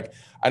 right?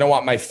 I don't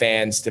want my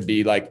fans to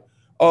be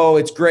oh,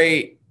 it's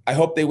great, I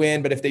hope they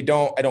win, but if they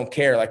don't, I don't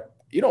care.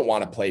 You don't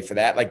want to play for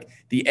that.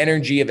 The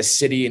energy of a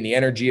city and the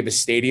energy of a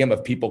stadium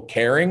of people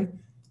caring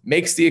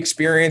makes the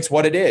experience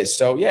what it is.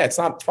 So yeah, it's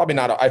probably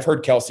not, I've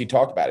heard Kelsey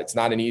talk about it. It's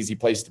not an easy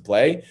place to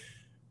play,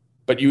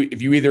 But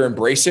if you either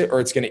embrace it or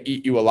it's going to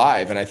eat you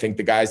alive. And I think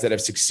the guys that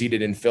have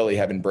succeeded in Philly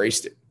have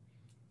embraced it.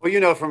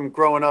 Well, from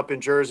growing up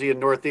in Jersey and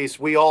Northeast,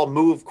 we all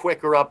move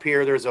quicker up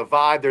here. There's a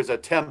vibe, there's a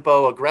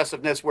tempo,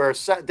 aggressiveness, where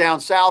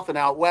down south and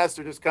out west,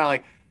 they're just kind of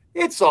like,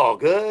 it's all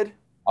good.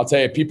 I'll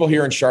tell you, people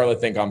here in Charlotte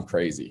think I'm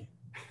crazy.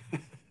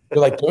 They're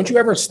like, don't you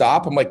ever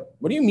stop? I'm like,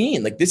 what do you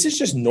mean? Like, this is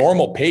just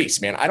normal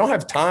pace, man. I don't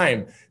have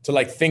time to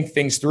like think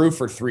things through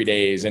for 3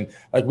 days. And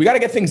like, we got to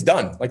get things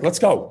done. Like, let's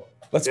go.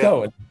 Let's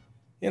go. And,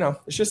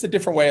 it's just a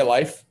different way of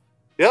life.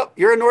 Yep.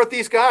 You're a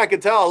Northeast guy. I can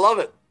tell. I love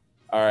it.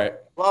 All right.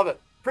 Love it.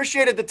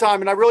 Appreciated the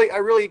time. And I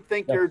really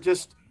think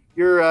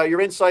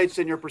your insights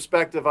and your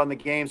perspective on the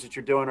games that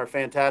you're doing are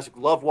fantastic.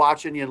 Love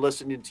watching you and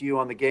listening to you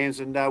on the games.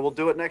 And we'll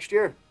do it next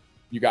year.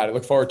 You got it.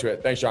 Look forward to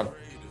it. Thanks, Sean.